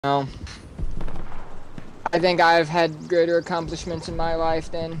No. I think I've had greater accomplishments in my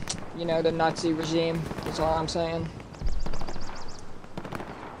life than, you know, the Nazi regime. That's all I'm saying.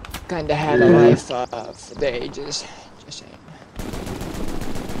 Kinda had a life for the ages. Just saying.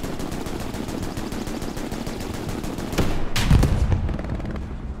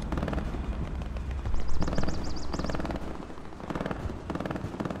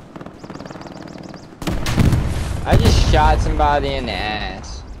 I just shot somebody in the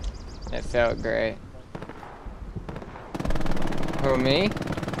ass. It felt great. Who, me?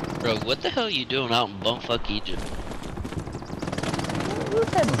 Bro, what the hell are you doing out in bumfuck Egypt? What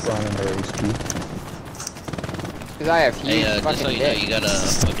type of fun in there, HQ? Cause I have huge Hey, just fucking so you know, dick. you gotta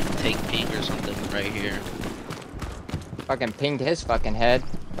fucking take ping or something right here. Fucking pinged his fucking head.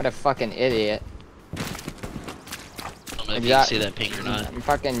 What a fucking idiot. I don't know if you can see that ping or not. My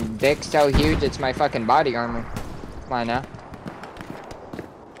fucking dick's so huge, it's my fucking body armor. Come on now.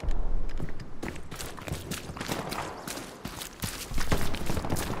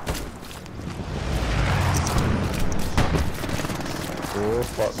 Oh,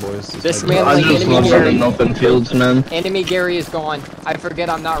 fuck, boys. This man, I like, just enemy love Gary. running open fields, man. Enemy Gary is gone. I forget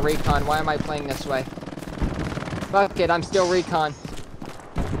I'm not recon. Why am I playing this way? Fuck it, I'm still recon.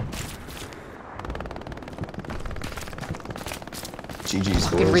 GG's,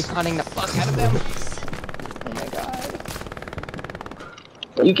 Fucking boys. reconning the fuck out of them. Oh my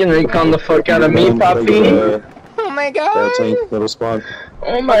god. You can recon the fuck out of me, Poppy. Oh my god. Little spawn.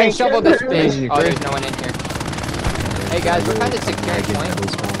 Oh my Fucking shovel this god. bitch. Oh, there's no one in here. Hey guys, we're kind of securing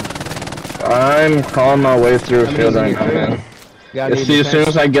point. I'm calling my way through a field right now, man. You see, as soon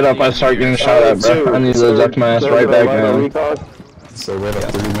as I get up, I start getting shot at, bro. I need to duck my ass right back down. So we have a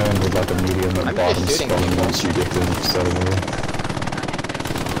 3-man with like a medium at I'm bottom just shooting spawn people. once you get them settled.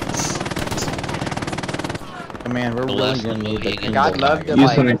 Man, we're The really last gonna one need movie the again. God love to Using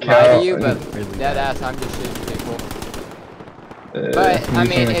like a lie cow. to you, but dead ass, I'm just shooting people. But I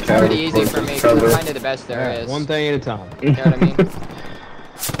mean, it's pretty easy for me because I'm kind of the best there is. one thing at a time. You know what I mean?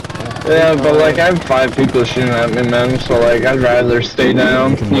 Yeah, but like, I have 5 people shooting at me, man, so like, I'd rather stay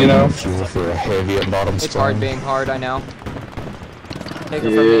down, you know? Fuel for a heavy at bottom It's spawn. hard being hard, I know. Take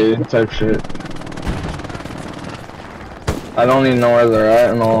it from me. Yeah, type shit. I don't even know where they're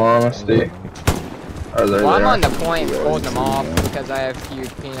at, in all honesty. Are they Well, I'm there? on the point holding them off because I have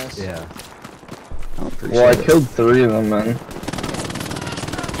huge penis. Yeah. Well, I killed 3 of them, man.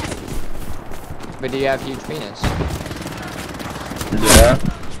 But do you have huge penis? Yeah.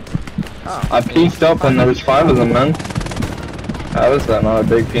 Oh. I peeked up and there was 5 of them, man. How is that not a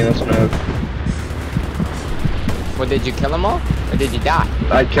big penis move? Well, did you kill them all? Or did you die?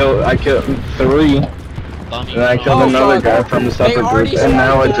 I killed 3, Bummy. and I killed Oh, another fuck. guy from this They upper already group, and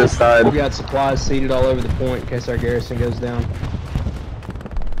now it shot just We died. got supplies seated all over the point in case our garrison goes down.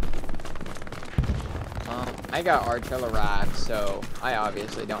 I got artillery, so I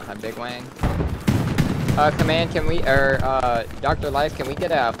obviously don't have big wang. Command, can we, or, Dr. Life, can we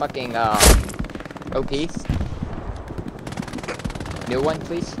get a fucking, OP? New one,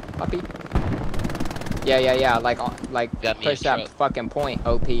 please, puppy? Yeah, like Got me push a that truck. fucking point,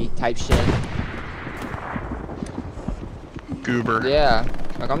 OP type shit. Goober. Yeah,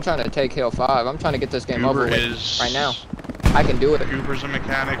 like I'm trying to take Hill 5. I'm trying to get this game over Goober with is right now. I can do it. Goober's a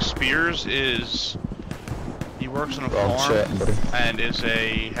mechanic. Spears is he works on a Wrong farm chat, buddy. and is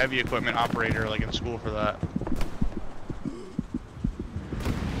a heavy equipment operator, like in school for that.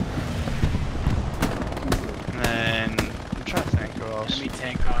 And then I'm trying to think who else. Enemy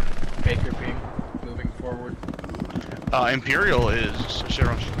tank on Baker beam moving forward. Imperial is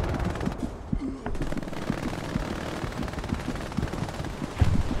Sharon.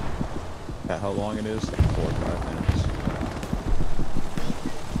 How long it is? Like 4 or 5 minutes.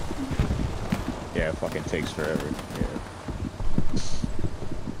 Yeah, it fucking takes forever. Yeah.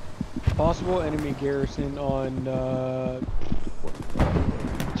 Possible enemy garrison on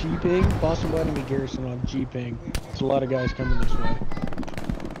G-Ping. Possible enemy garrison on G-Ping. There's a lot of guys coming this way.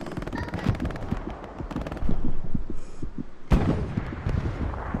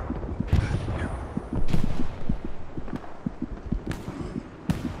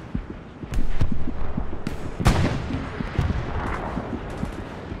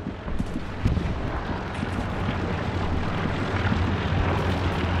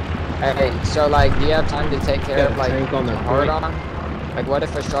 Hey, so like, do you have time to take care Yeah, of like tank on their hard point. on? Like, what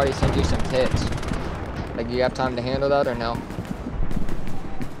if a shorty sends you some tits? Like, do you have time to handle that or no?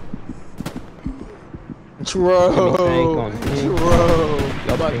 True. Tank on ping. True.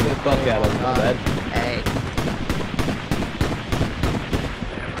 Fuck the fuck out of my bad. Hey.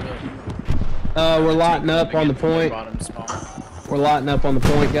 We're lighting up on the point. Bottom spawn. We're lighting up on the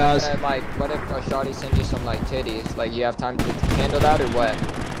point, guys. Like, what if a shawty sends you some, like, titties? Like, you have time to handle that, or what?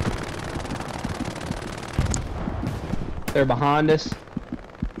 They're behind us.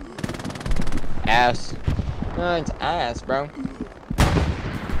 Ass. No, it's ass, bro.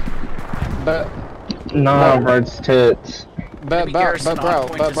 But... Nah, bro, it's tits. But bro, hear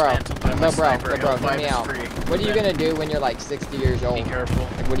me out. Free. What are you gonna do when you're like 60 years old? Be careful.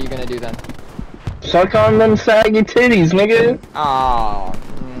 Like, what are you gonna do then? Suck on them saggy titties, nigga. Oh,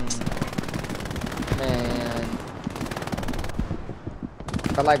 man.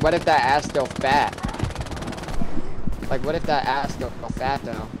 But like, what if that ass still fat? Like, what if that ass still fat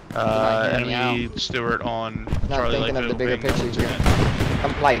though? Enemy Stewart on Not Charlie thinking of the Lakeville, bigger being picture here.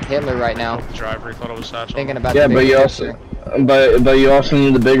 I'm like Hitler right now. The driver thought it was Satchel. Thinking about Yeah, the but bigger you picture. also, but you also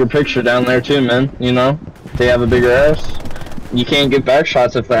need the bigger picture down there too, man. You know, they have a bigger ass. You can't get back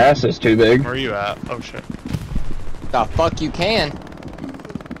shots if the ass is too big. Where are you at? Oh shit. The fuck you can.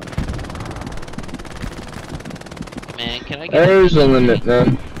 Man, can I get There's a limit,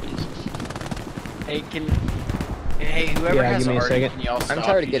 man. Hey, whoever Yeah, has give me a Arty, second. can y'all stop? I'm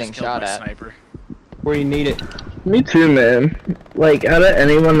tired of You getting just killed shot my at. Sniper. Where you need it. Me too, man. Like, out of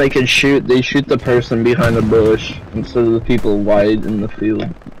anyone they could shoot, they shoot the person behind a bush instead of the people wide in the field.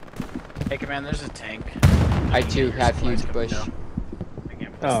 Hey, command, there's a tank. I too have huge bush.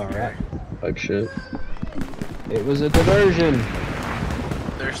 Alright. Like shit. It was a diversion.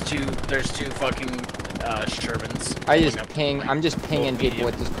 There's two fucking Shermans. I'm just pinging people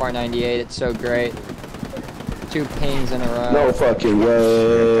with this Car 98. It's so great. 2 pings in a row. No fucking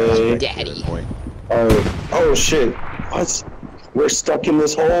way. Daddy. Oh shit. What? We're stuck in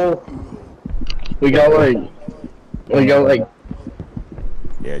this hole? We got like.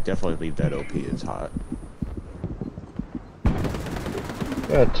 Yeah, definitely leave that OP. It's hot.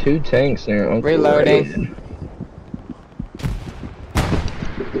 Got 2 tanks near Uncle Reloading. Ray.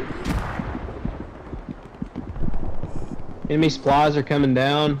 Enemy supplies are coming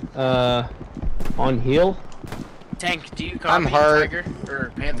down, on hill. Tank, do you copy? I'm hurt. Tiger?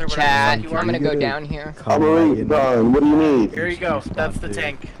 Or Panther, whatever Chat, the fuck you are? I'm gonna go down here. I'm already done. What do you need? Here you go. That's the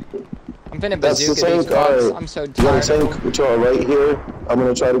tank. I'm finna That's the bazooka these tank? fucks. Alright. I'm so You got a tired of tank? them. Which are right here. I'm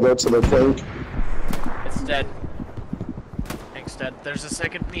gonna try to go to the tank. It's dead. Tank's dead. There's a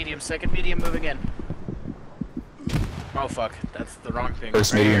second medium moving in. Oh fuck, that's the wrong thing.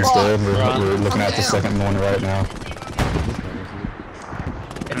 First medium's dead. We're looking at the second one right now.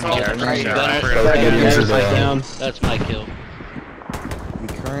 It's all Yeah, right. Mediums are Right down. down. That's my kill. We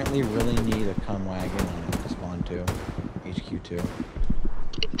currently really need a cum wagon on spawn 2. HQ2.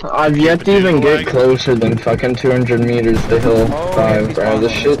 I've yet to even get closer than fucking 200 meters to hill 5, bro.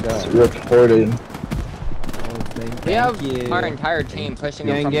 This shit's reported. We have our entire team pushing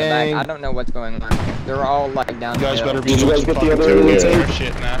them Gang, from the gang. back. I don't know what's going on here. They're all like down You guys the better hill. be Did you guys get the other enemy tank?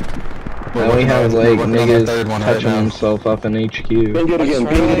 shit in that. Now we have like We're working on the niggas third one right touching now. himself up in HQ. Ping it again,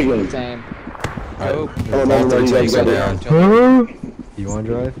 ping it again. Same. Alright, Oh, all no, 3 you tanks guys are got it. down. You wanna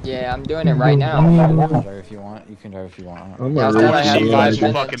drive? Yeah, I'm doing it right now. You can drive if you want. You can drive if you want. I'm Yeah, not I really have seeing 5 it.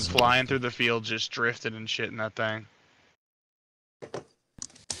 minutes. Fucking flying through the field, just drifted and shit in that thing.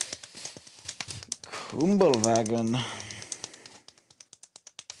 Kumbelwagen.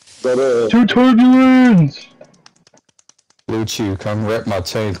 But, Too turbulent! Blue Chew, come wreck my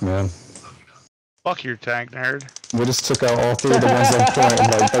tank, man. Fuck your tank, nerd. We just took out all 3 of the ones on point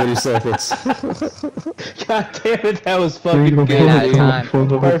in like 30 seconds. God damn it, that was fucking good, Good at dude. time.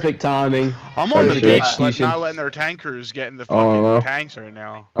 Perfect timing. I'm on the Perfect bitch, like execution. not letting their tankers get in the Oh, fucking no. tanks right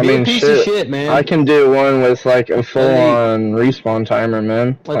now. I Be mean, a piece shit. of shit, man. I can do one with like a full-on respawn timer, man.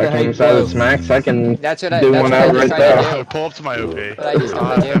 Let the Like when hate it's at flow. its max, I can That's what I. do That's one what I out just right tried there. to do. Pull up to my OP. But I just I'll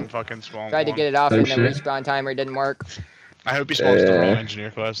tried have to them fucking spawn Tried to one. get it off, Oh, and the shit. respawn timer didn't work. I hope he spawns the Yeah. wrong engineer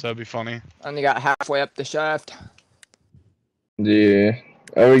class. That'd be funny. Only got halfway up the shaft. Yeah.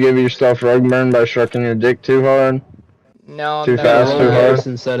 Ever give yourself rug burn by shucking your dick too hard? No, Too I've fast, never too done hard?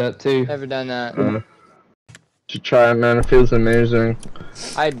 Harrison set up too. Never done that. Should try it, man. It feels amazing.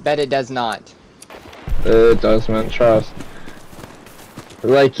 I bet it does not. It does, man. Trust.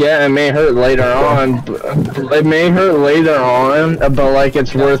 Like, yeah, it may hurt later on. It may hurt later on, but like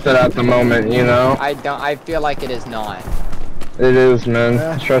it's worth it at the moment, you know? I don't. I feel like it is not. It is,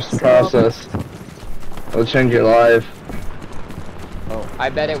 man. Trust the process. It'll change your life. I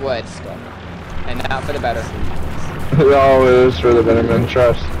bet it would. And not for the better. It always is for the better, man.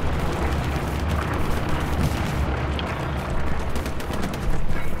 Trust.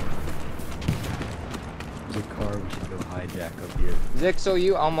 There's a car we should go hijack up here. Zixel,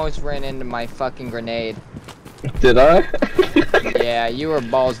 you almost ran into my fucking grenade. Did I? Yeah, you were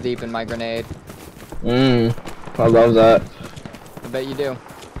balls deep in my grenade. I love that. bet you do.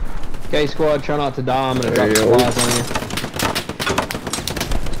 Okay, squad, try not to die. I'm gonna There drop you go. supplies on you.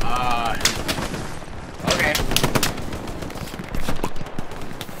 Okay.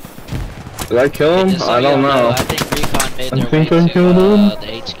 Did I kill him? Just so I you don't know. I think Recon made I their think way I to killed him.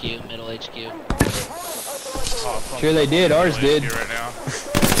 the HQ, middle HQ. Oh, Sure they did, ours did. Right now.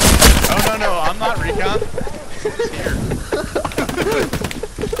 Oh no, I'm not Recon. He's here.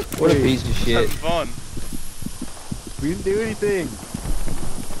 What a piece of shit. Having fun. We didn't do anything.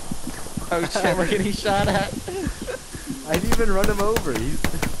 Oh shit, we're getting shot at. I didn't even run him over.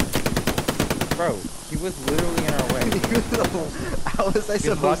 Bro, he was literally in our way. How was I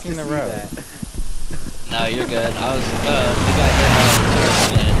supposed to see that? No, you're good. I was, we got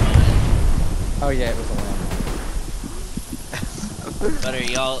hit Oh yeah, it was a land.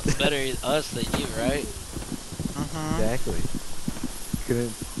 better us than you, right? Exactly.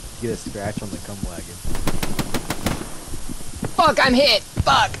 Couldn't get a scratch on the cum wagon. Fuck, I'm hit!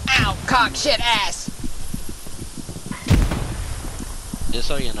 Fuck! Ow! Cock, shit, ass! Just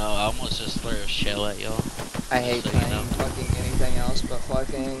so you know, I almost just threw a shell at y'all. I hate So you playing know. fucking anything else but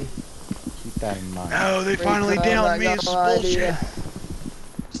fucking... Keep that in mind. No, they finally Recon, downed I me. got It's no idea. bullshit.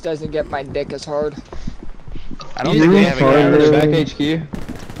 Just doesn't get my dick as hard. I don't You think they think have they a have guy. their back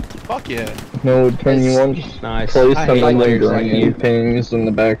HQ? Fuck yeah. No, turn you on. Just Nice. place I some hate of them players like you. green pings in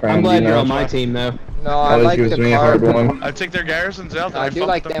the background. I'm glad you you're know? on my team though. No, I Always like gives the me a car. hard one. I take their garrisons out. I Then do fuck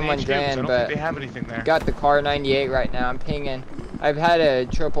like with them the when HQ, 'cause I grand, don't but think they have anything there. got the car 98 right now. I'm pinging. I've had a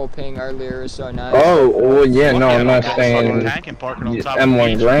triple ping earlier, so nice. Oh, well, yeah, no, I'm not Fucking saying tank and park it on top of the M1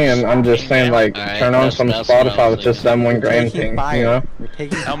 beach. grand. I'm just saying, like, Alright, turn on some that's what I Spotify was with just thinking. M1 grand Taking ping, fire. you know? We're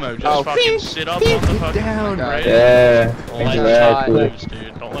taking Elmo, just Oh, fucking sit up on the fucking down, right? Yeah, Don't let the exactly. shot loose,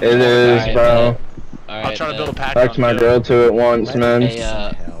 dude. Don't let It the is, Alright, bro. Alright, I'll try to build a pack Back to my girl to it once, Let man. Hey,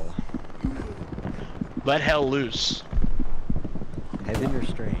 hell. Let hell loose. Heaven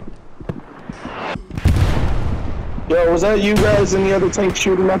restrained. Yo, was that you guys in the other tank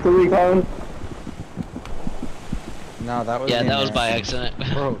shooting at the Recon? No, that was Yeah, the that was by American.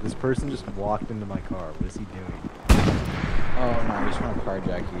 accident. Bro, this person just walked into my car. What is he doing? Oh no, he's trying to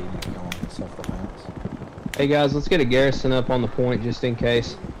carjack you and kill him in self-defense. Hey guys, let's get a garrison up on the point just in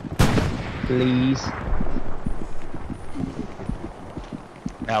case. Please.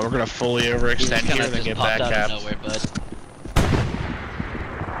 Now we're gonna fully You overextend just here kinda and then just get popped back out capped. of nowhere, bud.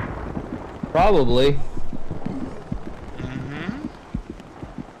 Probably.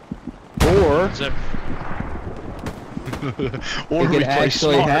 Or Zip. Or it we could play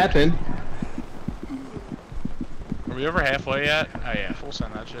actually smart. happen. Are we over halfway yet? Oh yeah, full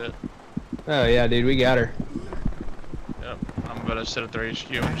send that shit. Oh yeah, dude, we got her. Yep. I'm gonna sit at their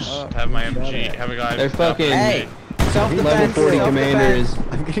HQ and just have my MG, have a guy. They're fucking- Hey! Self-defense! Level 40 commander is.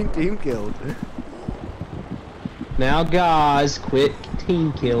 I'm getting team killed. Now guys, quit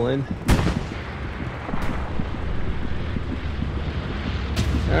team killing.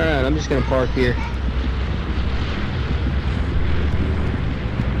 Alright, I'm just gonna park here.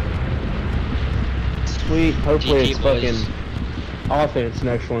 Sweet, hopefully GG it's boys. fucking offense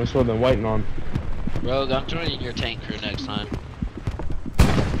next one. That's what I've been waiting on. Rogue, I'm joining your tank crew next time.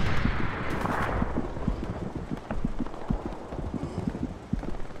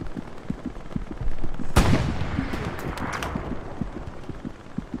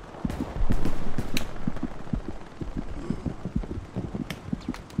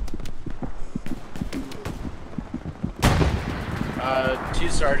 Two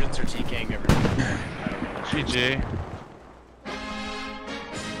sergeants are TKing everyone. GG.